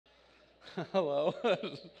Hello.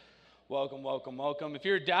 Welcome, welcome, welcome. If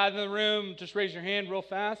you're a dad in the room, just raise your hand real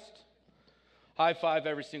fast. High five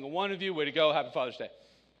every single one of you. Way to go. Happy Father's Day.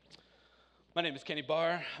 My name is Kenny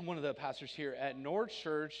Barr. I'm one of the pastors here at North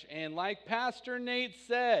Church. And like Pastor Nate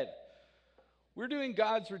said, we're doing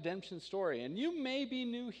God's redemption story. And you may be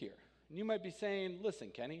new here. And you might be saying,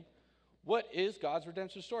 listen, Kenny, what is God's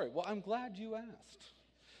redemption story? Well, I'm glad you asked.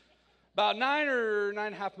 About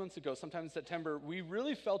 9.5 months ago, sometime in September, we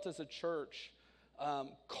really felt as a church,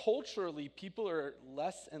 culturally, people are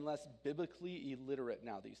less and less biblically illiterate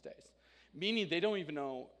now these days. Meaning they don't even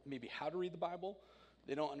know maybe how to read the Bible.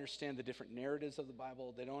 They don't understand the different narratives of the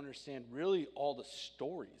Bible. They don't understand really all the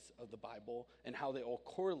stories of the Bible and how they all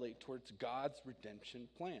correlate towards God's redemption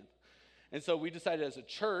plan. And so we decided as a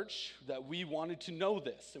church that we wanted to know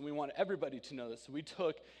this, and we wanted everybody to know this. So we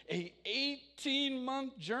took a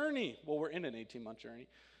 18-month journey. Well, we're in an 18-month journey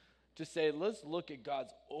to say, let's look at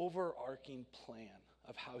God's overarching plan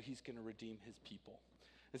of how he's going to redeem his people.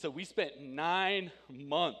 And so we spent 9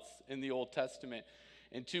 months in the Old Testament.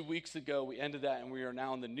 And 2 weeks ago, we ended that, and we are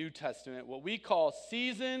now in the New Testament, what we call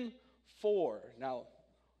Season 4. Now,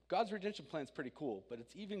 God's redemption plan is pretty cool, but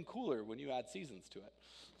it's even cooler when you add seasons to it,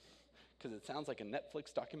 because it sounds like a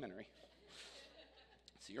Netflix documentary.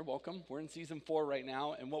 So you're welcome. We're in Season 4 right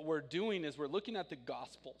now, and what we're doing is we're looking at the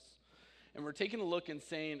Gospels. And we're taking a look and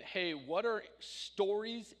saying, hey, what are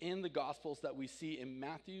stories in the Gospels that we see in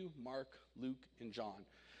Matthew, Mark, Luke, and John?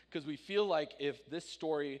 Because we feel like if this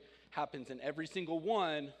story happens in every single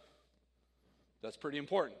one, that's pretty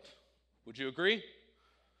important. Would you agree?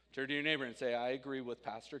 Turn to your neighbor and say, I agree with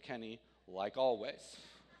Pastor Kenny, like always.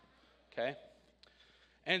 Okay?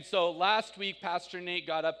 And so last week, Pastor Nate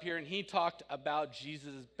got up here and he talked about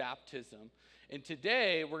Jesus' baptism. And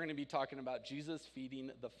today, we're going to be talking about Jesus feeding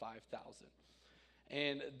the 5,000.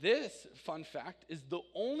 And this, fun fact, is the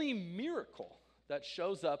only miracle that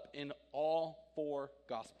shows up in all 4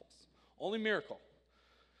 Gospels. Only miracle.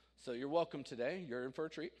 So you're welcome today. You're in for a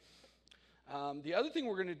treat. The other thing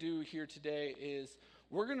we're going to do here today is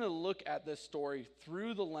we're going to look at this story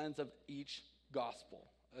through the lens of each Gospel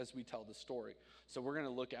as we tell the story. So we're going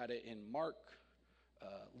to look at it in Mark,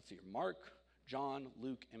 John,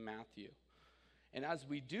 Luke, and Matthew. And as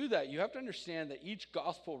we do that, you have to understand that each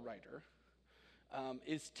gospel writer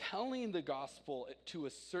is telling the gospel to a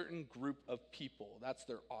certain group of people. That's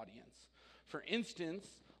their audience. For instance,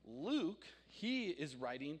 Luke, he is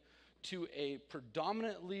writing to a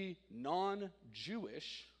predominantly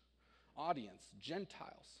non-Jewish audience,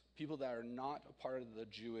 Gentiles, people that are not a part of the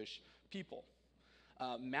Jewish people.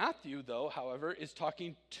 Matthew, though, however, is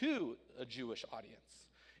talking to a Jewish audience.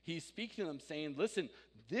 He's speaking to them saying, listen,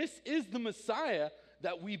 this is the Messiah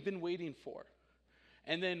that we've been waiting for.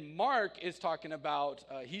 And then Mark is talking about,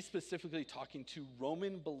 he's specifically talking to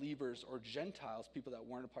Roman believers or Gentiles, people that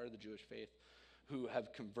weren't a part of the Jewish faith, who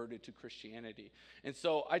have converted to Christianity. And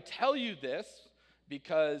so I tell you this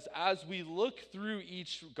because as we look through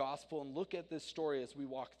each gospel and look at this story as we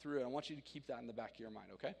walk through it, I want you to keep that in the back of your mind,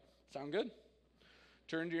 okay? Sound good?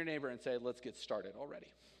 Turn to your neighbor and say, let's get started already.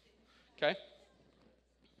 Okay?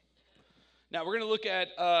 Now, we're going to look at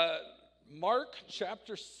Mark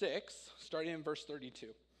chapter 6, starting in verse 32.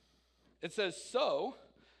 It says, so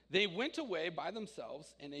they went away by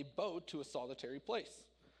themselves in a boat to a solitary place.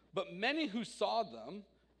 But many who saw them,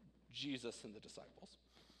 Jesus and the disciples,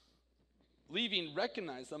 leaving,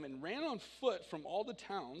 recognized them and ran on foot from all the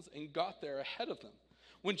towns and got there ahead of them.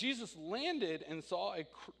 When Jesus landed and saw a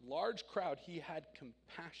large crowd, he had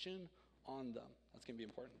compassion on them. That's going to be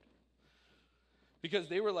important. Because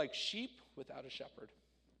they were like sheep without a shepherd.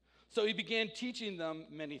 So he began teaching them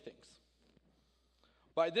many things.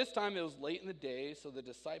 By this time, it was late in the day, so the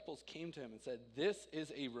disciples came to him and said, this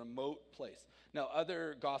is a remote place. Now,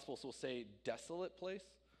 other gospels will say desolate place.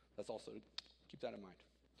 That's also, keep that in mind.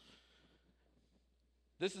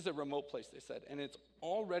 This is a remote place, they said, and it's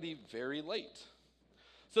already very late.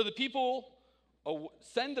 So the people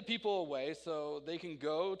send the people away so they can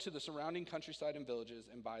go to the surrounding countryside and villages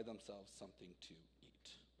and buy themselves something to eat.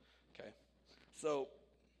 Okay? So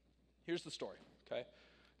here's the story, okay?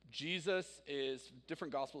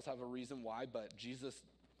 Different gospels have a reason why, but Jesus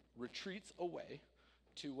retreats away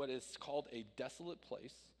to what is called a desolate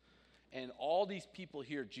place. And all these people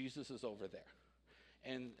here, Jesus is over there.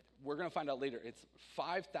 And we're going to find out later, it's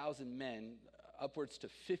 5,000 men, upwards to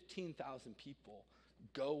 15,000 people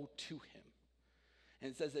go to him.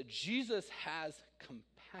 And it says that Jesus has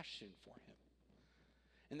compassion for him.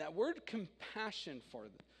 And that word compassion for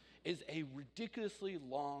them is a ridiculously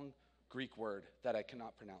long Greek word that I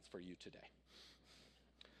cannot pronounce for you today.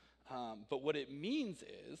 But what it means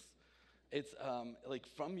is It's like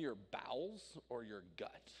from your bowels or your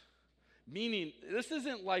gut. Meaning, this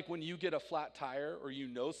isn't like when you get a flat tire or you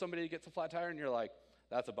know somebody gets a flat tire and you're like,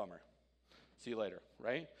 that's a bummer. See you later,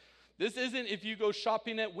 right? This isn't if you go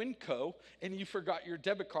shopping at Winco and you forgot your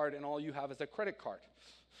debit card and all you have is a credit card.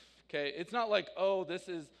 Okay, it's not like, oh, this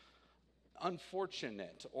is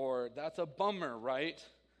unfortunate or that's a bummer, right?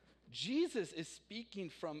 Jesus is speaking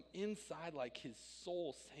from inside like his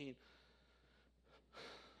soul saying,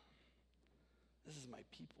 this is my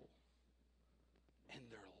people and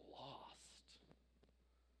they're lost.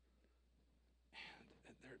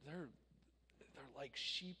 And they're like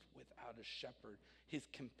sheep without a shepherd. His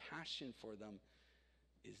compassion for them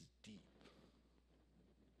is deep.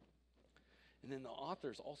 And then the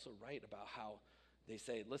authors also write about how they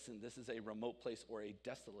say, listen, this is a remote place or a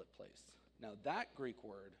desolate place. Now that Greek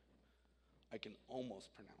word, I can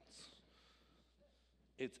almost pronounce.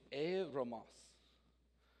 It's eremos.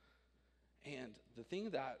 And the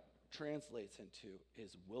thing that translates into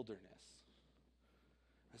is wilderness.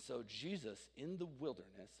 And so Jesus, in the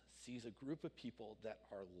wilderness, sees a group of people that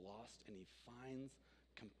are lost, and he finds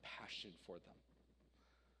compassion for them.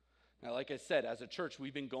 Now, like I said, as a church,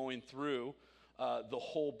 we've been going through the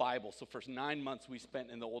whole Bible. So for 9 months we spent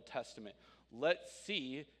in the Old Testament. Let's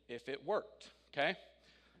see if it worked, okay?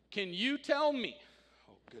 Can you tell me,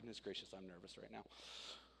 oh goodness gracious, I'm nervous right now.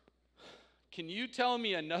 Can you tell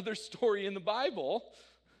me another story in the Bible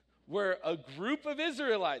where a group of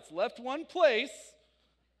Israelites left one place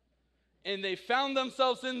and they found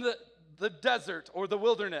themselves in the desert or the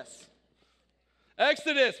wilderness?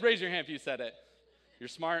 Exodus, raise your hand if you said it. You're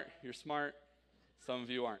smart. Some of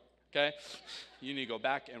you aren't, okay? You need to go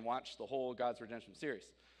back and watch the whole God's Redemption series.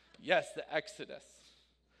 Yes, the Exodus.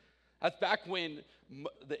 That's back when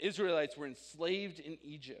the Israelites were enslaved in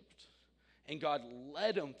Egypt, and God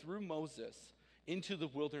led them through Moses into the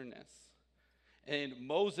wilderness. And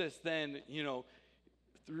Moses then,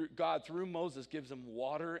 through Moses gives them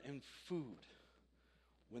water and food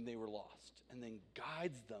when they were lost, and then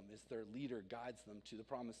guides them as their leader, guides them to the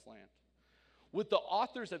promised land. What the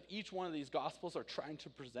authors of each one of these gospels are trying to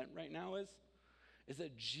present right now is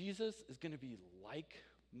that Jesus is going to be like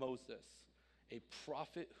Moses, a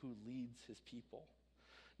prophet who leads his people.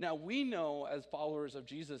 Now, we know as followers of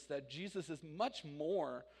Jesus that Jesus is much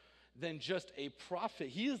more than just a prophet.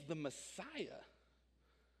 He is the Messiah.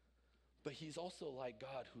 But he's also like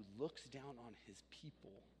God who looks down on his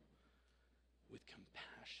people with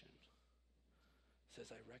compassion. Says,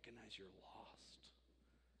 I recognize you're lost.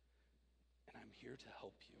 And I'm here to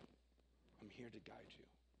help you. I'm here to guide you.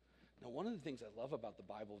 Now, one of the things I love about the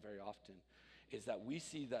Bible very often is that we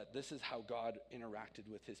see that this is how God interacted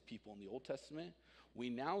with his people in the Old Testament. We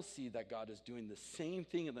now see that God is doing the same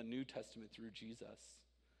thing in the New Testament through Jesus.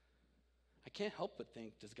 I can't help but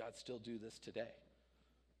think, does God still do this today?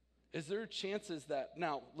 Is there chances that,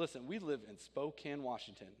 now listen, we live in Spokane,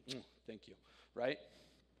 Washington. Thank you, right?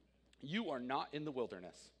 You are not in the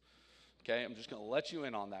wilderness, okay? I'm just going to let you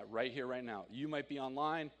in on that right here, right now. You might be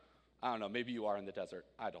online. I don't know, maybe you are in the desert.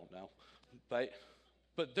 I don't know. But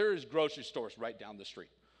there's grocery stores right down the street,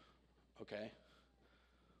 okay?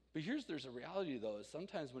 But there's a reality, though, is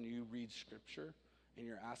sometimes when you read Scripture and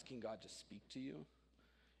you're asking God to speak to you,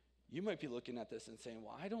 you might be looking at this and saying,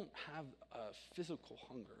 well, I don't have a physical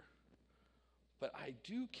hunger, but I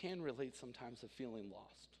can relate sometimes to feeling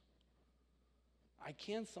lost. I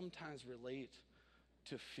can sometimes relate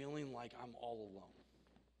to feeling like I'm all alone.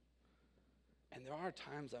 And there are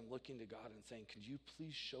times I'm looking to God and saying, could you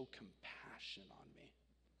please show compassion on me?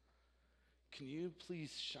 Can you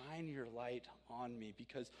please shine your light on me?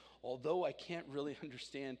 Because although I can't really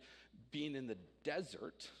understand being in the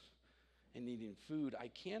desert and needing food, I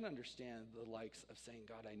can understand the likes of saying,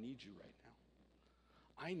 God, I need you right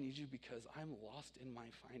now. I need you because I'm lost in my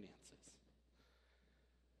finances.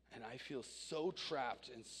 And I feel so trapped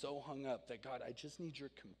and so hung up that, God, I just need your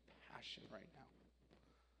compassion right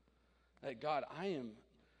now. That, God, I am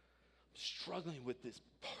struggling with this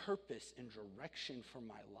purpose and direction for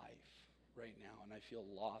my life right now, and I feel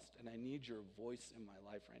lost, and I need your voice in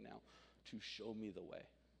my life right now to show me the way.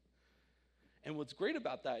 And what's great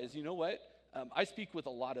about that is, you know what? I speak with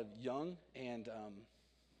a lot of young and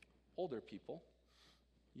older people.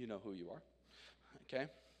 You know who you are, okay?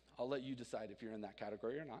 I'll let you decide if you're in that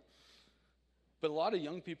category or not. But a lot of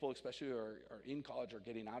young people, especially who are in college or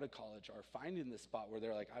getting out of college, are finding this spot where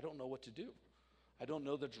they're like, I don't know what to do. I don't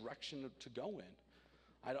know the direction to go in.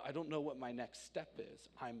 I don't know what my next step is.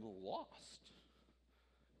 I'm lost.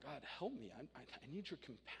 God, help me. I need your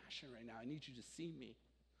compassion right now. I need you to see me.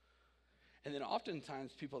 And then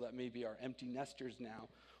oftentimes people that maybe are empty nesters now,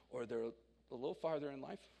 or they're a little farther in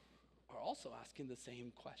life, are also asking the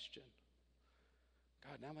same question.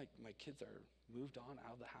 God, now my kids are moved on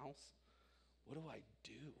out of the house. What do I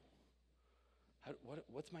do?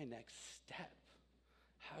 What's my next step?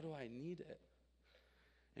 How do I need it?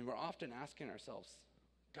 And we're often asking ourselves,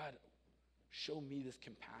 God, show me this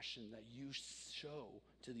compassion that you show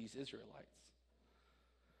to these Israelites.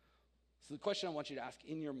 So the question I want you to ask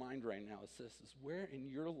in your mind right now is this, is where in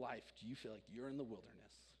your life do you feel like you're in the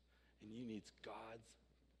wilderness and you need God's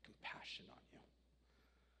compassion on you?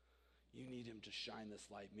 You need him to shine this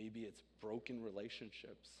light. Maybe it's broken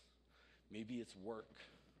relationships. Maybe it's work.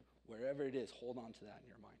 Wherever it is, hold on to that in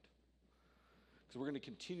your mind. Because we're going to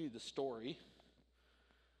continue the story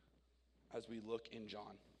as we look in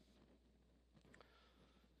John.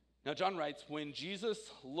 Now, John writes, when Jesus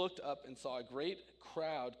looked up and saw a great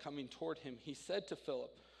crowd coming toward him, he said to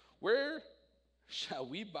Philip, where shall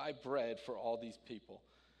we buy bread for all these people?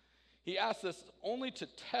 He asked this only to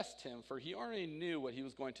test him, for he already knew what he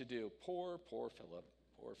was going to do. Poor Philip,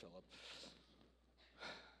 poor Philip.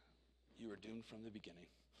 You were doomed from the beginning.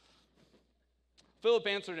 Philip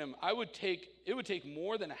answered him, it would take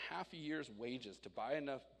more than a half a year's wages to buy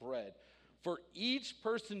enough bread for each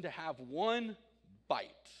person to have one bite.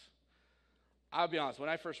 I'll be honest, when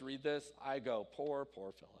I first read this, I go, poor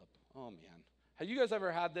Philip. Oh, man. Have you guys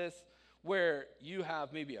ever had this where you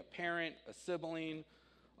have maybe a parent, a sibling,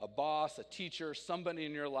 a boss, a teacher, somebody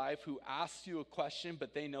in your life who asks you a question,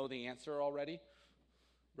 but they know the answer already?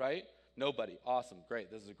 Right? Nobody. Awesome. Great.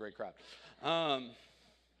 This is a great crowd.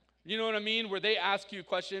 You know what I mean? Where they ask you a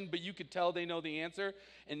question, but you could tell they know the answer,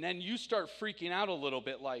 and then you start freaking out a little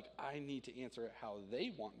bit like, I need to answer it how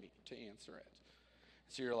they want me to answer it.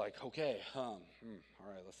 So you're like, okay, all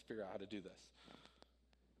right, let's figure out how to do this.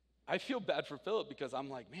 I feel bad for Philip because I'm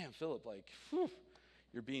like, man, Philip, like,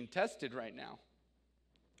 you're being tested right now.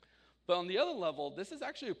 But on the other level, this is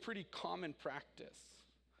actually a pretty common practice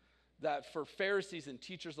that for Pharisees and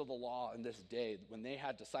teachers of the law in this day, when they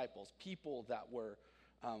had disciples, people that were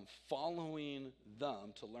following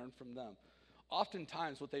them to learn from them,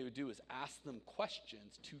 oftentimes what they would do is ask them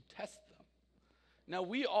questions to test them. Now,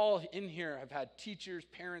 we all in here have had teachers,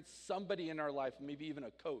 parents, somebody in our life, maybe even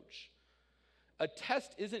a coach. A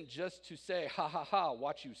test isn't just to say, ha, ha, ha,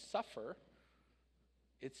 watch you suffer.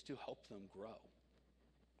 It's to help them grow.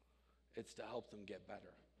 It's to help them get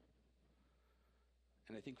better.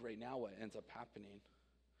 And I think right now what ends up happening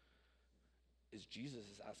is Jesus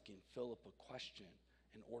is asking Philip a question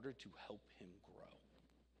in order to help him grow.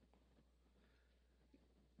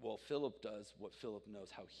 Well, Philip does what Philip knows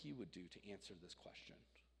how he would do to answer this question.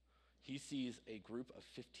 He sees a group of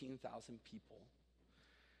 15,000 people,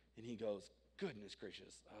 and he goes, goodness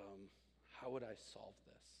gracious, how would I solve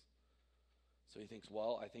this? So he thinks,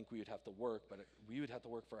 well, I think we would have to work, but we would have to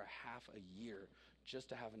work for a half a year just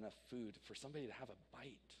to have enough food for somebody to have a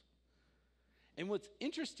bite. And what's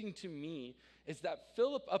interesting to me is that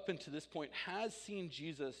Philip, up until this point, has seen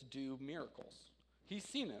Jesus do miracles. He's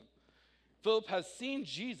seen him. Philip has seen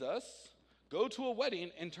Jesus go to a wedding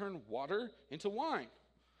and turn water into wine.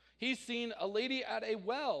 He's seen a lady at a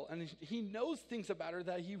well, and he knows things about her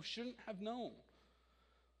that he shouldn't have known.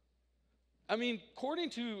 I mean, according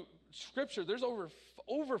to Scripture, there's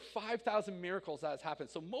over 5,000 miracles that has happened.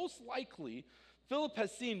 So most likely, Philip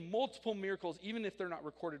has seen multiple miracles, even if they're not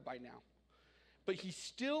recorded by now. But he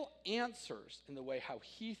still answers in the way how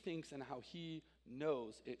he thinks and how he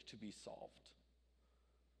knows it to be solved.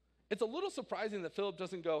 It's a little surprising that Philip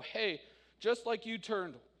doesn't go, hey, just like you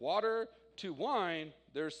turned water to wine,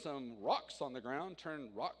 there's some rocks on the ground, turn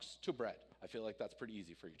rocks to bread. I feel like that's pretty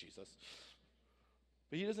easy for you, Jesus.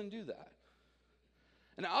 But he doesn't do that.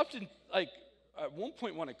 And I often, at one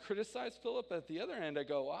point want to criticize Philip. At the other end, I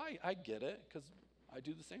go, I get it, because I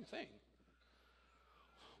do the same thing.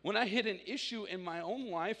 When I hit an issue in my own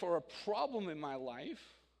life or a problem in my life,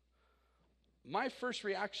 my first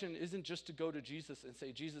reaction isn't just to go to Jesus and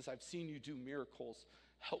say, Jesus, I've seen you do miracles.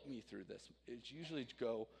 Help me through this. It's usually to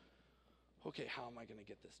go, okay, how am I going to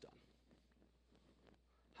get this done?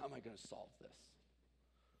 How am I going to solve this?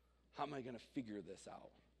 How am I going to figure this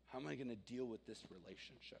out? How am I going to deal with this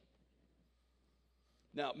relationship?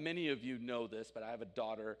 Now, many of you know this, but I have a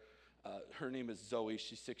daughter. Her name is Zoe.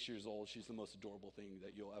 She's 6 years old. She's the most adorable thing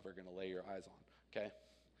that you'll ever going to lay your eyes on, okay?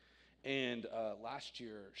 And last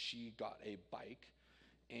year, she got a bike.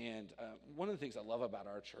 And one of the things I love about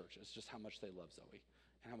our church is just how much they love Zoe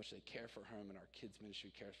and how much they care for him, and our kids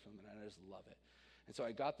ministry cares for him, and I just love it. And so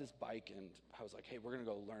I got this bike, and I was like, hey, we're going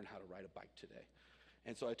to go learn how to ride a bike today.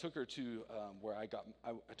 And so I took her to where I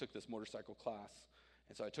took this motorcycle class.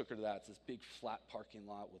 And so I took her to that. It's this big flat parking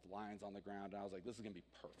lot with lines on the ground. And I was like, this is going to be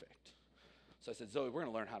perfect. So I said, Zoe, we're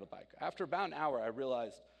going to learn how to bike. After about an hour, I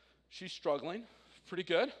realized she's struggling pretty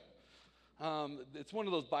good. It's one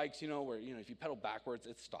of those bikes, where, if you pedal backwards,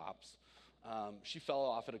 it stops. She fell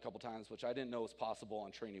off it a couple times, which I didn't know was possible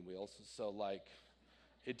on training wheels. So,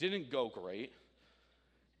 it didn't go great.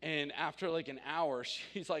 And after, an hour,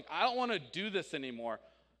 she's like, I don't want to do this anymore.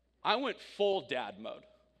 I went full dad mode,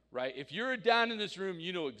 right? If you're a dad in this room,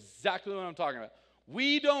 you know exactly what I'm talking about.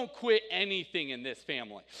 We don't quit anything in this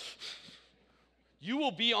family. You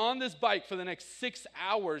will be on this bike for the next 6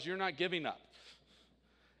 hours. You're not giving up.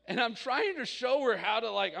 And I'm trying to show her how to,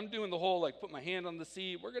 I'm doing the whole, put my hand on the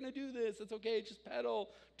seat. We're going to do this. It's okay. Just pedal,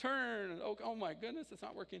 turn. Oh, my goodness, it's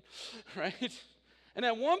not working, right? And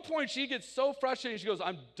at one point, she gets so frustrated. She goes,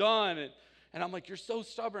 I'm done. And I'm like, you're so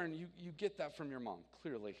stubborn. You get that from your mom.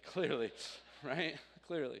 Clearly, right?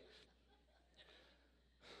 Clearly.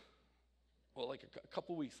 Well, a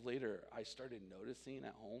couple weeks later, I started noticing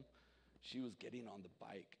at home she was getting on the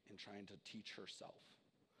bike and trying to teach herself.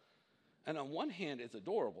 And on one hand, it's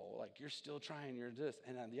adorable. You're still trying, you're this.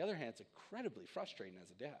 And on the other hand, it's incredibly frustrating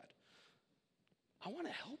as a dad. I want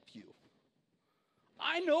to help you.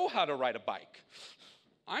 I know how to ride a bike.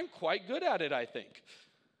 I'm quite good at it, I think.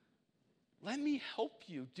 Let me help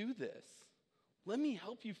you do this. Let me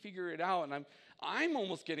help you figure it out. And I'm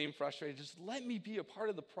almost getting frustrated. Just let me be a part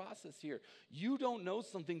of the process here. You don't know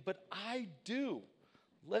something, but I do.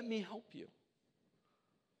 Let me help you.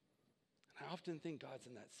 And I often think God's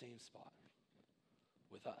in that same spot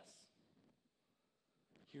with us.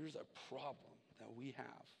 Here's a problem that we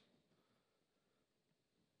have.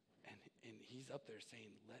 And he's up there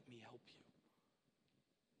saying, let me help you.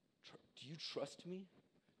 Do you trust me?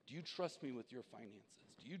 Do you trust me with your finances?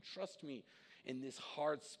 Do you trust me in this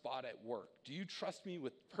hard spot at work? Do you trust me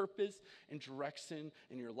with purpose and direction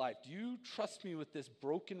in your life? Do you trust me with this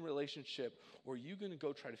broken relationship, or are you going to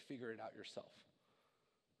go try to figure it out yourself?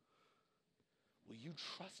 Will you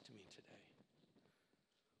trust me today?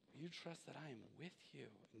 Will you trust that I am with you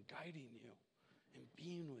and guiding you and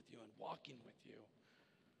being with you and walking with you?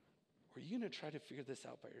 Or are you going to try to figure this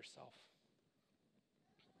out by yourself?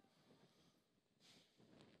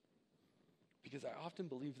 Because I often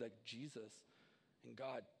believe that Jesus and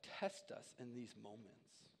God test us in these moments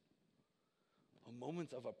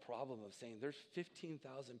of a problem of saying, there's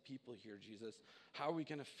 15,000 people here, Jesus. How are we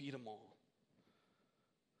going to feed them all?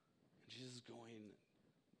 And Jesus is going,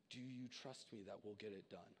 do you trust me that we'll get it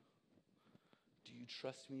done? Do you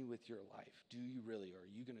trust me with your life? Do you really? Or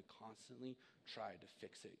are you going to constantly try to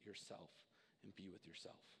fix it yourself and be with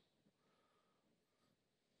yourself?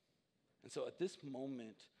 And so at this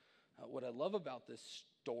moment, what I love about this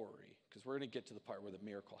story, because we're going to get to the part where the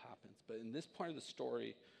miracle happens, but in this part of the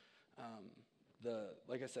story,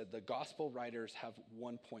 like I said, the gospel writers have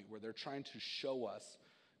one point where they're trying to show us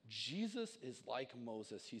Jesus is like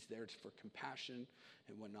Moses. He's there for compassion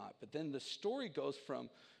and whatnot. But then the story goes from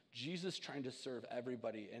Jesus trying to serve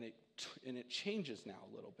everybody, and it changes now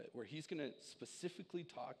a little bit, where he's going to specifically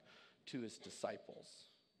talk to his disciples,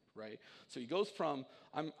 right? So he goes from,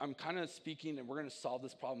 I'm kind of speaking and we're going to solve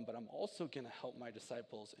this problem, but I'm also going to help my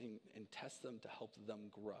disciples and test them to help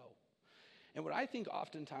them grow. And what I think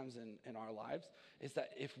oftentimes in our lives is that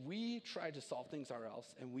if we try to solve things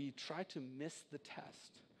ourselves and we try to miss the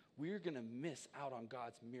test, we're going to miss out on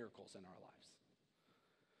God's miracles in our lives.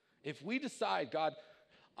 If we decide, God,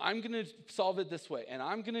 I'm going to solve it this way, and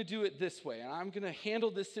I'm going to do it this way, and I'm going to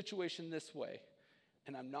handle this situation this way,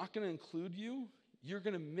 and I'm not going to include you, you're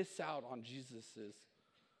going to miss out on Jesus'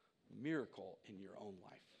 miracle in your own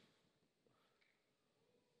life.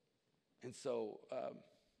 And so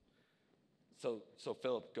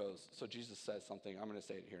Philip goes, so Jesus says something, I'm going to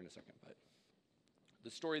say it here in a second, but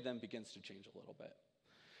the story then begins to change a little bit.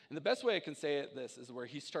 And the best way I can say this is where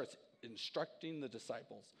he starts instructing the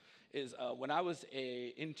disciples is when I was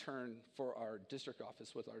an intern for our district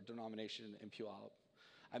office with our denomination in Puyallup,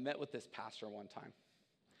 I met with this pastor one time.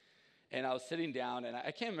 And I was sitting down, and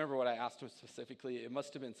I can't remember what I asked him specifically. It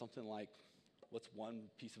must have been something like, what's one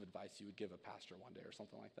piece of advice you would give a pastor one day or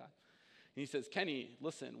something like that. And he says, Kenny,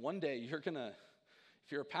 listen, one day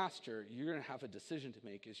if you're a pastor, you're going to have a decision to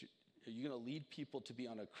make. Are you going to lead people to be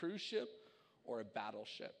on a cruise ship or a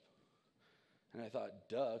battleship? And I thought,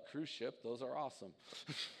 duh, cruise ship, those are awesome.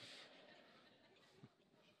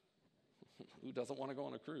 Who doesn't want to go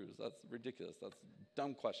on a cruise? That's ridiculous. That's a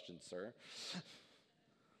dumb question, sir.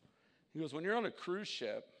 He goes, when you're on a cruise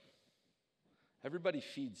ship, everybody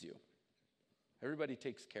feeds you. Everybody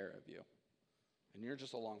takes care of you. And you're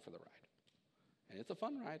just along for the ride. And it's a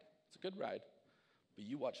fun ride. It's a good ride. But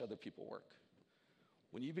you watch other people work.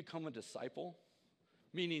 When you become a disciple,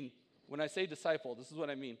 meaning when I say disciple, this is what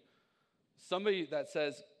I mean. Somebody that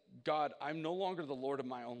says, God, I'm no longer the Lord of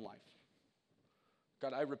my own life.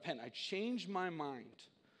 God, I repent. I change my mind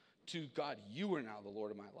to, God, you are now the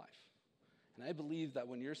Lord of my life. And I believe that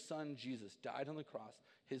when your son, Jesus, died on the cross,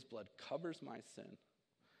 his blood covers my sin,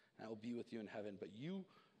 and I will be with you in heaven. But you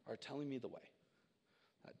are telling me the way.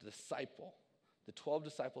 That disciple, the 12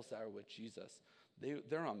 disciples that are with Jesus,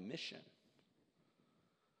 they're on mission.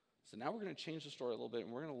 So now we're going to change the story a little bit,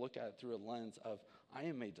 and we're going to look at it through a lens of, I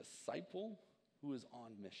am a disciple who is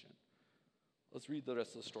on mission. Let's read the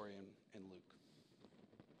rest of the story in Luke.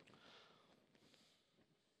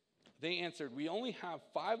 They answered, we only have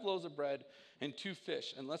 5 loaves of bread and 2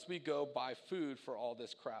 fish, unless we go buy food for all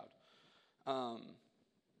this crowd.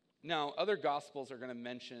 Now, other gospels are going to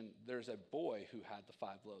mention there's a boy who had the 5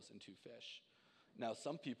 loaves and 2 fish. Now,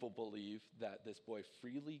 some people believe that this boy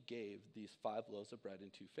freely gave these 5 loaves of bread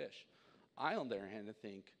and 2 fish. I, on the other hand,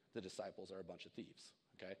 think the disciples are a bunch of thieves,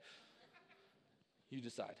 okay? You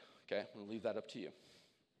decide, okay? I'm going to leave that up to you.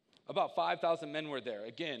 About 5,000 men were there.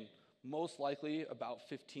 Again, most likely about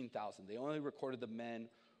 15,000. They only recorded the men.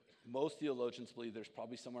 Most theologians believe there's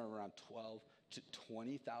probably somewhere around 12 to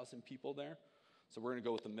 20,000 people there. So we're going to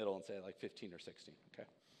go with the middle and say like 15 or 16, okay?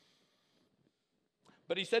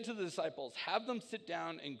 But he said to the disciples, have them sit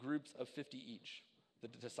down in groups of 50 each. The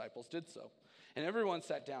disciples did so. And everyone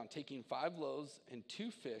sat down, taking 5 loaves and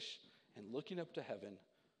 2 fish, and looking up to heaven,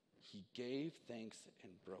 he gave thanks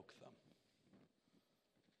and broke them.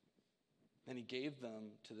 And he gave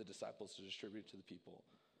them to the disciples to distribute to the people.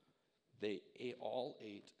 They all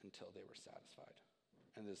ate until they were satisfied.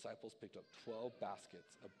 And the disciples picked up 12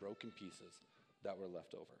 baskets of broken pieces that were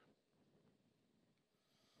left over.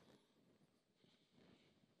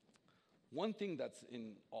 One thing that's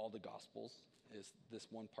in all the Gospels is this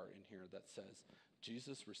one part in here that says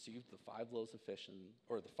Jesus received the 5 loaves of fish,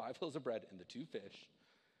 or the 5 loaves of bread and the 2 fish,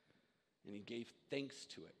 and he gave thanks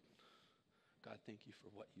to it. God, thank you for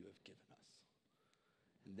what you have given us.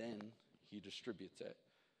 And then he distributes it.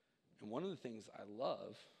 And one of the things I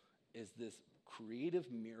love is this creative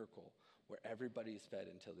miracle where everybody is fed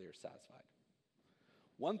until they are satisfied.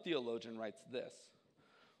 One theologian writes this: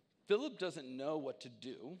 Philip doesn't know what to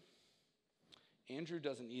do. Andrew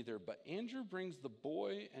doesn't either, but Andrew brings the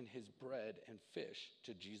boy and his bread and fish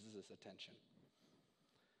to Jesus' attention.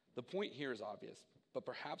 The point here is obvious, but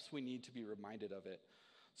perhaps we need to be reminded of it.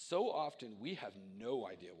 So often we have no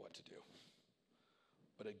idea what to do.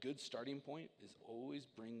 But a good starting point is always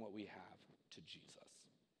bring what we have to Jesus.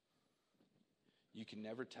 You can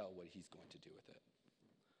never tell what he's going to do with it.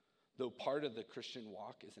 Though part of the Christian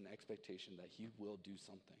walk is an expectation that he will do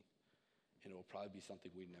something, and it will probably be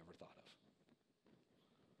something we never thought of.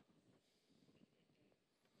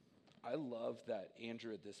 I love that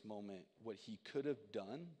Andrew at this moment, what he could have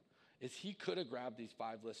done is he could have grabbed these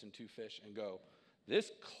 5 loaves and 2 fish and go, this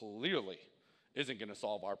clearly isn't going to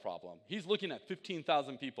solve our problem. He's looking at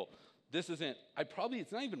 15,000 people. It's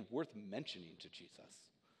not even worth mentioning to Jesus.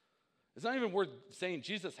 It's not even worth saying,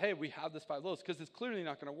 Jesus, hey, we have this 5 loaves, because it's clearly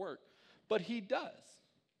not going to work. But he does.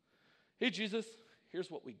 Hey, Jesus, here's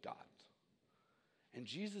what we got. And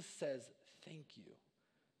Jesus says, thank you.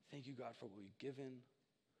 Thank you, God, for what we've given,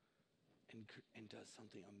 and does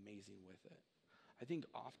something amazing with it. I think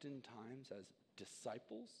oftentimes as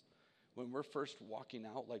disciples, when we're first walking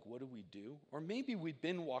out, like, what do? Or maybe we've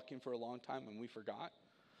been walking for a long time and we forgot.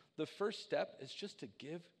 The first step is just to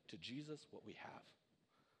give to Jesus what we have.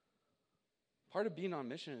 Part of being on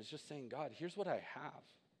mission is just saying, God, here's what I have.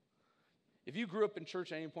 If you grew up in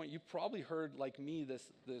church at any point, you've probably heard, like me,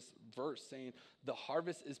 this verse saying, the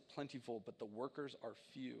harvest is plentiful, but the workers are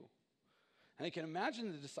few. And I can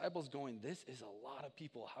imagine the disciples going, this is a lot of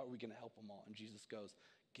people. How are we going to help them all? And Jesus goes,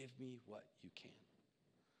 give me what you can.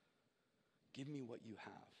 Give me what you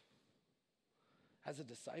have. As a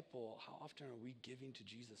disciple, how often are we giving to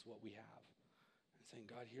Jesus what we have? And saying,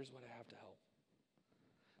 God, here's what I have to help.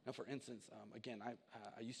 Now, for instance, again,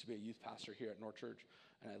 I used to be a youth pastor here at North Church,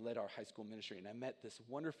 and I led our high school ministry. And I met this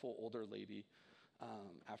wonderful older lady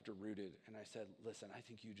after Rooted, and I said, listen, I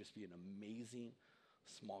think you'd just be an amazing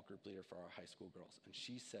small group leader for our high school girls. And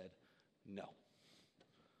she said, no.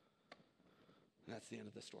 And that's the end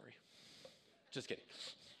of the story. Just kidding.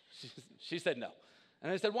 She said no.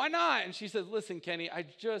 And I said, why not? And she said, listen, Kenny, I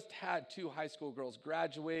just had 2 high school girls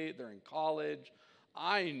graduate. They're in college.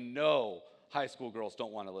 I know high school girls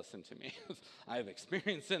don't want to listen to me. I have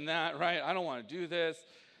experience in that, right? I don't want to do this.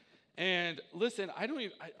 And listen, I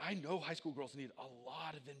know high school girls need a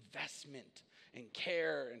lot of investment and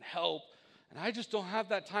care and help. And I just don't have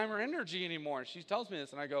that time or energy anymore. And she tells me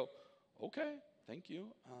this, and I go, okay, thank you.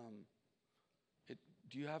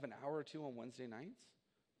 Do you have an hour or 2 on Wednesday nights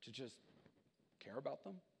to just care about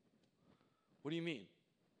them? What do you mean?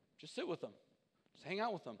 Just sit with them. Just hang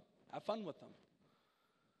out with them. Have fun with them.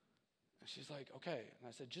 And she's like, okay. And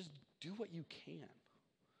I said, just do what you can.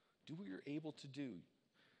 Do what you're able to do.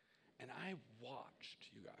 And I watched,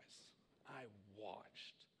 you guys,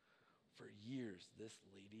 for years this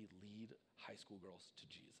lady lead high school girls to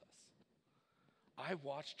Jesus. I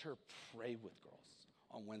watched her pray with girls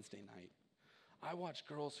on Wednesday night. I watched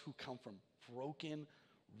girls who come from broken,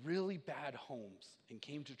 really bad homes and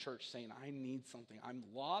came to church saying, I need something. I'm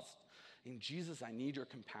lost. In Jesus, I need your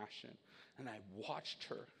compassion. And I watched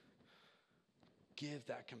her give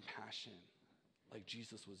that compassion like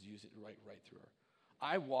Jesus was using right through her.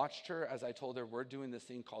 I watched her as I told her, we're doing this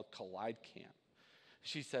thing called Collide Camp.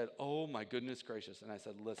 She said, oh my goodness gracious. And I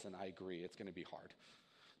said, listen, I agree. It's going to be hard.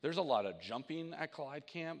 There's a lot of jumping at Collide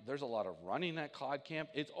Camp. There's a lot of running at Collide Camp.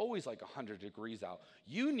 It's always like 100 degrees out.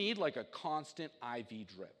 You need like a constant IV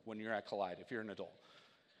drip when you're at Collide if you're an adult.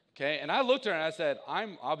 Okay, and I looked at her and I said,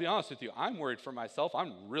 I'll be honest with you, I'm worried for myself.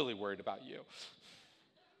 I'm really worried about you.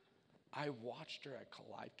 I watched her at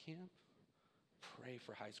Collide Camp pray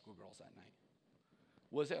for high school girls that night.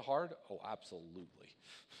 Was it hard? Oh, absolutely.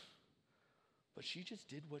 But she just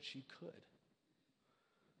did what she could.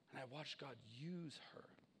 And I watched God use her.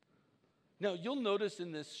 Now, you'll notice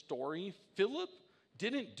in this story, Philip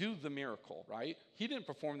didn't do the miracle, right? He didn't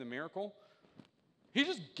perform the miracle. He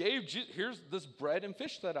just gave, here's this bread and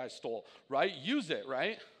fish that I stole, right? Use it,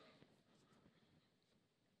 right?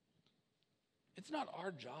 It's not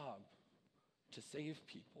our job to save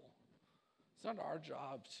people. It's not our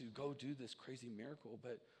job to go do this crazy miracle,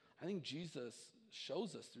 but I think Jesus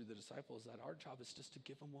shows us through the disciples that our job is just to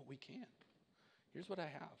give them what we can. Here's what I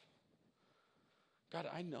have. God,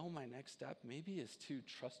 I know my next step maybe is to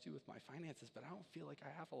trust you with my finances, but I don't feel like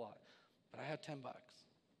I have a lot. But I have $10.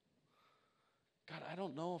 God, I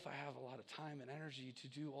don't know if I have a lot of time and energy to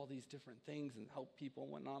do all these different things and help people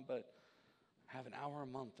and whatnot, but I have an hour a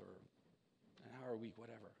month or an hour a week,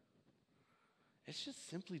 whatever. It's just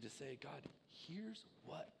simply to say, God, here's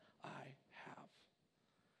what I have.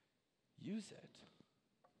 Use it.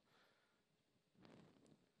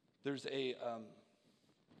 There's a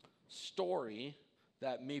story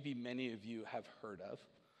that maybe many of you have heard of,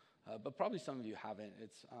 but probably some of you haven't.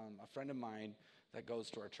 It's a friend of mine that goes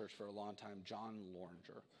to our church for a long time, John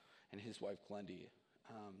Loringer, and his wife, Glendy.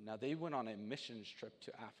 Now, they went on a missions trip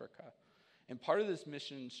to Africa. And part of this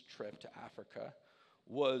missions trip to Africa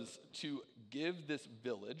was to give this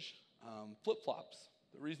village flip-flops.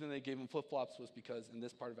 The reason they gave them flip-flops was because in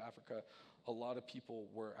this part of Africa, a lot of people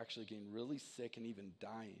were actually getting really sick and even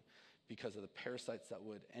dying because of the parasites that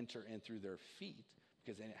would enter in through their feet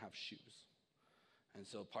because they didn't have shoes. And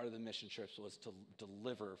so part of the mission trips was to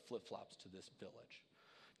deliver flip-flops to this village.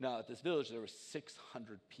 Now, at this village, there were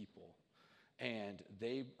 600 people. And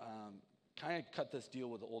they kind of cut this deal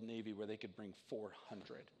with the Old Navy where they could bring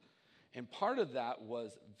 400. And part of that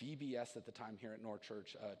was VBS at the time here at North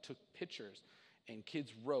Church took pictures, and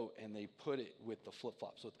kids wrote, and they put it with the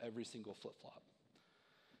flip-flops, with every single flip-flop.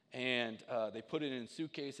 And they put it in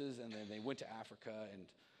suitcases, and then they went to Africa,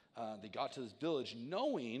 and they got to this village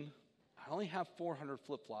knowing, I only have 400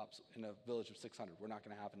 flip-flops in a village of 600. We're not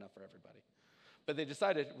going to have enough for everybody. But they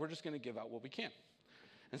decided, we're just going to give out what we can.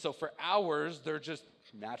 And so for hours, they're just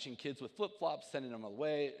matching kids with flip-flops, sending them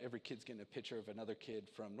away. Every kid's getting a picture of another kid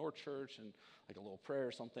from North Church and like a little prayer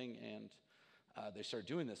or something. And they start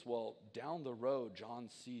doing this. Well, down the road, John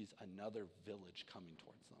sees another village coming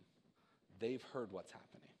towards them. They've heard what's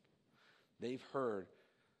happening. They've heard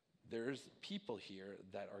there's people here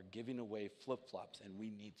that are giving away flip-flops, and we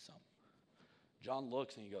need some. John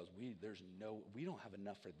looks and he goes, we don't have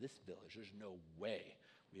enough for this village. There's no way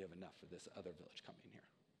we have enough for this other village coming here.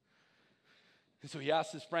 And so he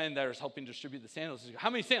asked his friend that was helping distribute the sandals, how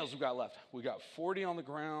many sandals we got left? We got 40 on the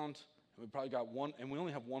ground, and we probably got one, and we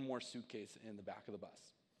only have one more suitcase in the back of the bus.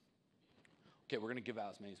 Okay, we're going to give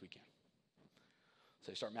out as many as we can.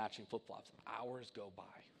 So they start matching flip-flops. Hours go by.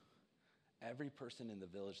 Every person in the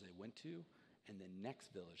village they went to and the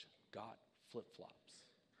next village got flip-flops.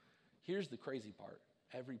 Here's the crazy part.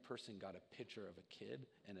 Every person got a picture of a kid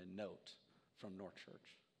and a note from North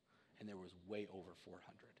Church, and there was way over 400.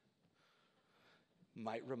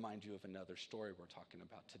 Might remind you of another story we're talking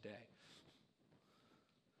about today.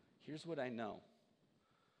 Here's what I know,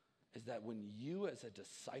 is that when you as a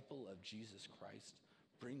disciple of Jesus Christ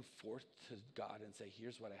bring forth to God and say,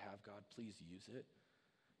 here's what I have, God, please use it,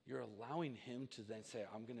 you're allowing him to then say,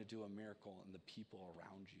 I'm going to do a miracle in the people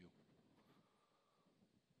around you.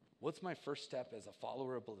 What's my first step as a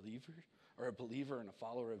follower, a believer and a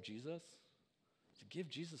follower of Jesus? To give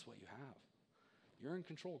Jesus what you have. You're in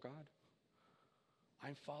control, God.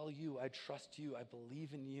 I follow you. I trust you. I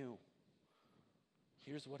believe in you.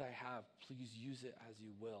 Here's what I have. Please use it as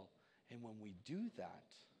you will. And when we do that,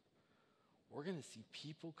 we're going to see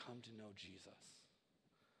people come to know Jesus.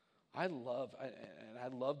 I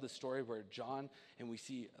love the story where John, and we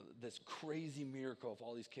see this crazy miracle of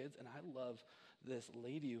all these kids, and I love this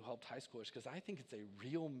lady who helped high schoolers because I think it's a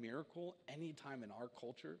real miracle anytime in our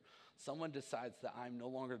culture someone decides that I'm no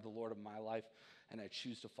longer the Lord of my life and I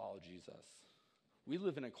choose to follow Jesus. We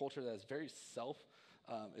live in a culture that is very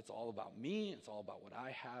it's all about me, it's all about what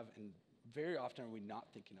I have, and very often are we not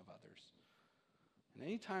thinking of others. And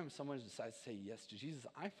anytime someone decides to say yes to Jesus,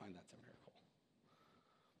 I find that's a miracle.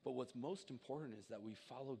 But what's most important is that we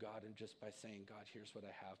follow God and just by saying, God, here's what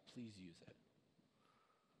I have, please use it.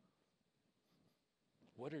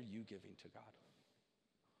 What are you giving to God?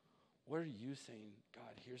 What are you saying,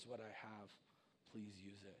 God, here's what I have, please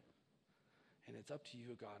use it. And it's up to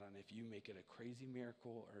you, God, on if you make it a crazy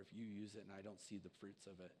miracle or if you use it and I don't see the fruits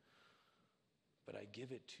of it. But I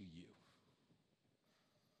give it to you.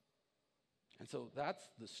 And so that's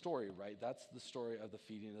the story, right? That's the story of the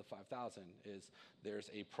feeding of the 5,000 is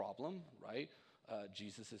there's a problem, right?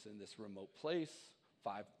 Jesus is in this remote place.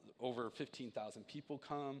 Over 15,000 people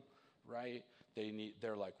come, right?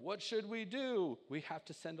 They're like, what should we do? We have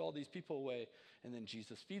to send all these people away. And then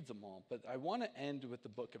Jesus feeds them all. But I want to end with the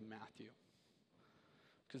book of Matthew.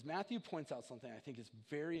 Because Matthew points out something I think is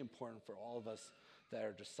very important for all of us that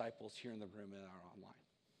are disciples here in the room and are online.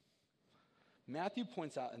 Matthew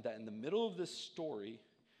points out that in the middle of this story,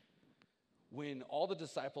 when all the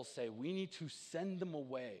disciples say, we need to send them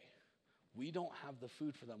away, we don't have the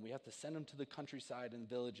food for them, we have to send them to the countryside and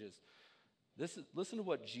villages. Listen to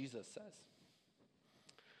what Jesus says.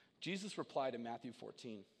 Jesus replied in Matthew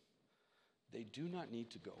 14, they do not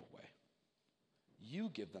need to go away. You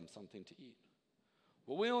give them something to eat.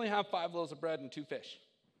 Well, we only have 5 loaves of bread and 2 fish.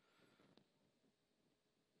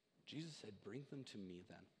 Jesus said, bring them to me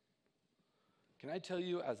then. Can I tell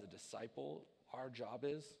you, as a disciple, our job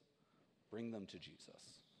is bring them to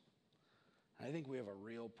Jesus. And I think we have a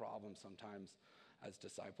real problem sometimes as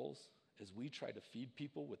disciples, is we try to feed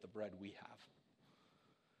people with the bread we have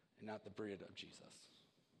and not the bread of Jesus.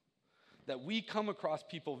 That we come across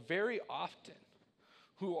people very often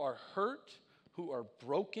who are hurt, who are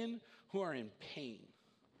broken, who are in pain.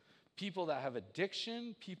 People that have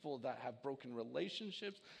addiction, people that have broken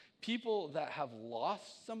relationships, people that have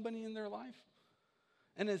lost somebody in their life.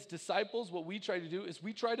 And as disciples, what we try to do is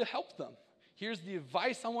we try to help them. Here's the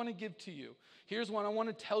advice I want to give to you. Here's what I want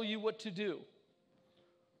to tell you what to do.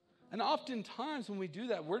 And oftentimes when we do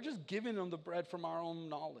that, we're just giving them the bread from our own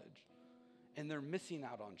knowledge. And they're missing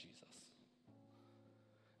out on Jesus.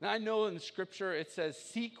 Now I know in Scripture it says,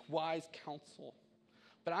 seek wise counsel.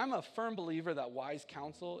 But I'm a firm believer that wise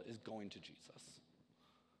counsel is going to Jesus.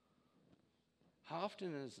 How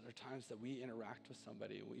often is there times that we interact with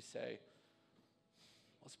somebody and we say,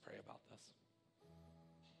 let's pray about this.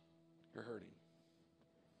 You're hurting.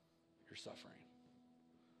 You're suffering.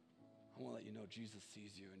 I want to let you know Jesus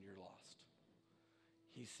sees you and you're lost.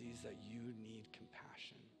 He sees that you need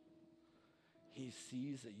compassion. He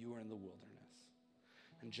sees that you are in the wilderness.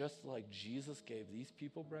 And just like Jesus gave these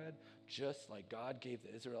people bread, just like God gave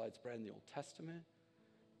the Israelites bread in the Old Testament,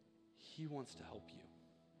 he wants to help you.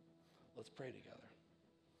 Let's pray together.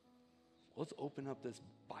 Let's open up this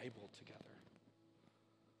Bible together.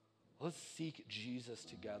 Let's seek Jesus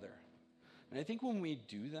together. And I think when we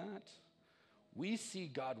do that, we see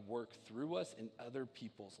God work through us in other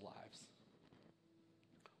people's lives.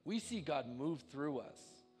 We see God move through us.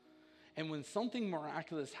 And when something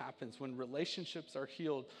miraculous happens, when relationships are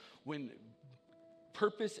healed, when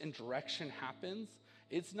purpose and direction happens,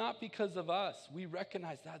 it's not because of us. We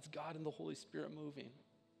recognize that's God and the Holy Spirit moving.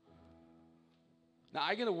 Now,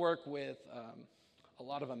 I get to work with a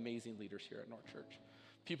lot of amazing leaders here at North Church.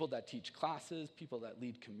 People that teach classes, people that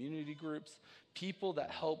lead community groups, people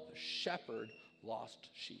that help shepherd lost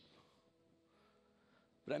sheep.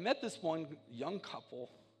 But I met this one young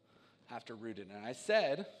couple after Rooted, and I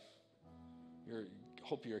said,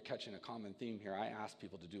 hope you're catching a common theme here. I ask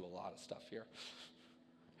people to do a lot of stuff here.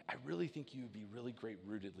 I really think you would be really great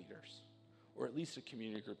Rooted leaders, or at least a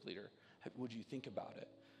community group leader. Would you think about it?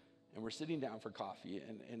 And we're sitting down for coffee,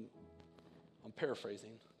 and I'm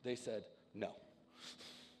paraphrasing. They said, no.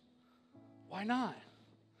 Why not?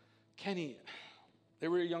 Kenny, they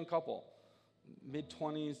were a young couple,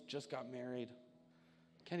 mid-20s, just got married.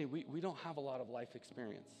 Kenny, we don't have a lot of life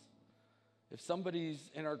experience. If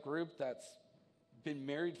somebody's in our group that's been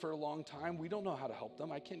married for a long time, we don't know how to help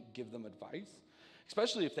them. I can't give them advice,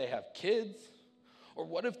 especially if they have kids. Or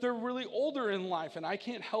what if they're really older in life and I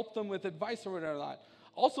can't help them with advice or whatever?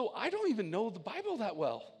 Also, I don't even know the Bible that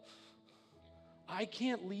well. I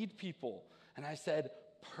can't lead people. And I said,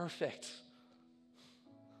 perfect.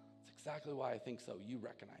 That's exactly why I think so. You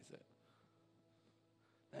recognize it.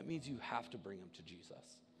 That means you have to bring them to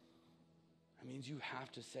Jesus. That means you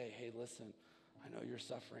have to say, hey, listen, I know you're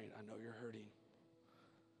suffering. I know you're hurting.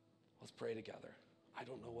 Let's pray together. I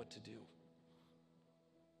don't know what to do.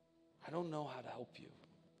 I don't know how to help you.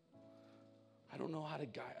 I don't know how to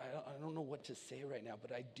guide. I don't know what to say right now,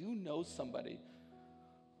 but I do know somebody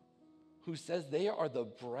who says they are the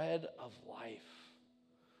bread of life,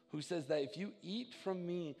 who says that if you eat from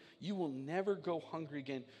me, you will never go hungry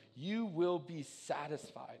again. You will be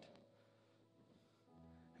satisfied.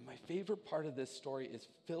 And my favorite part of this story is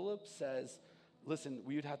Philip says, listen,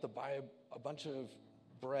 we would have to buy a bunch of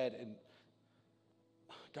bread, and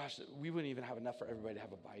gosh, we wouldn't even have enough for everybody to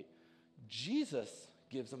have a bite. Jesus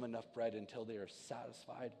gives them enough bread until they are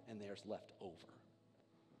satisfied and there's left over.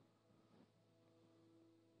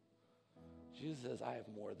 Jesus says, I have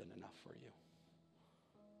more than enough for you.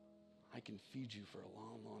 I can feed you for a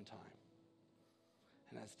long, long time.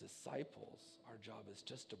 And as disciples, our job is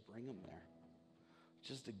just to bring them there.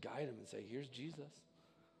 Just to guide them and say, here's Jesus.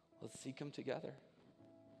 Let's seek him together.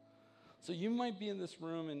 So you might be in this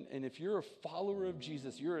room, and if you're a follower of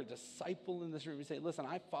Jesus, you're a disciple in this room, you say, listen,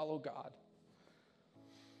 I follow God.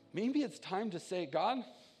 Maybe it's time to say, God,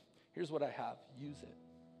 here's what I have. Use it.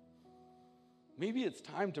 Maybe it's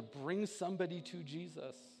time to bring somebody to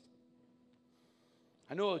Jesus.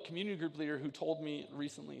 I know a community group leader who told me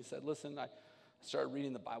recently, he said, listen, I started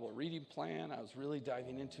reading the Bible reading plan. I was really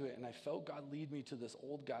diving into it, and I felt God lead me to this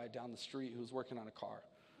old guy down the street who was working on a car.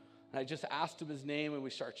 And I just asked him his name, and we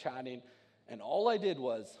started chatting. And all I did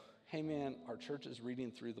was, hey, man, our church is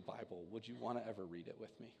reading through the Bible. Would you want to ever read it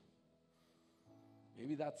with me?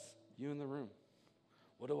 Maybe that's you in the room.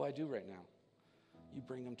 What do I do right now? You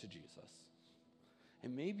bring them to Jesus.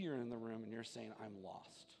 And maybe you're in the room and you're saying, I'm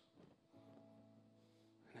lost.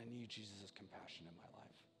 And I need Jesus' compassion in my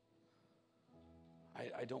life.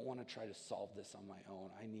 I don't want to try to solve this on my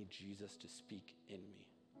own. I need Jesus to speak in me.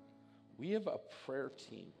 We have a prayer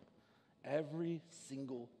team every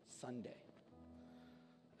single Sunday.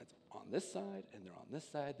 It's on this side and they're on this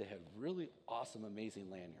side. They have really awesome, amazing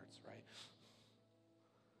lanyards, right?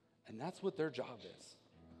 And that's what their job is.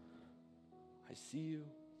 I see you.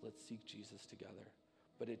 Let's seek Jesus together.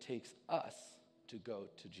 But it takes us to go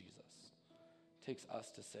to Jesus. It takes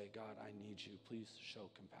us to say, God, I need you. Please show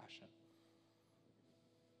compassion.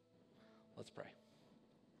 Let's pray.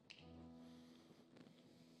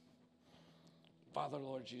 Father,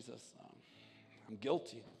 Lord Jesus, I'm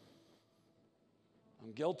guilty.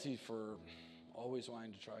 I'm guilty for always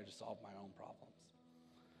wanting to try to solve my own problems.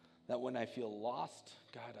 That when I feel lost,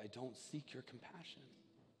 God, I don't seek your compassion.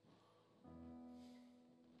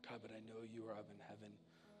 God, but I know you are up in heaven.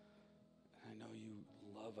 I know you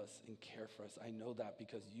love us and care for us. I know that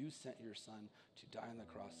because you sent your son to die on the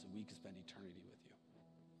cross so we could spend eternity with you.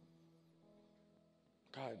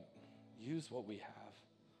 God, use what we have.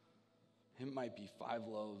 It might be 5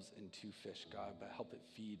 loaves and 2 fish, God, but help it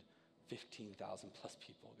feed 15,000 plus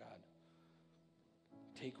people, God.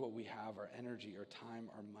 Take what we have, our energy, our time,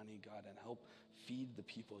 our money, God, and help feed the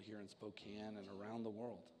people here in Spokane and around the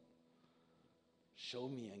world. Show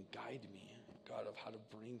me and guide me, God, of how to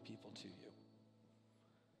bring people to you.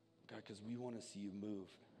 God, because we want to see you move.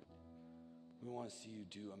 We want to see you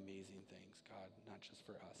do amazing things, God, not just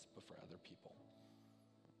for us, but for other people.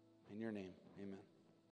 In your name, amen.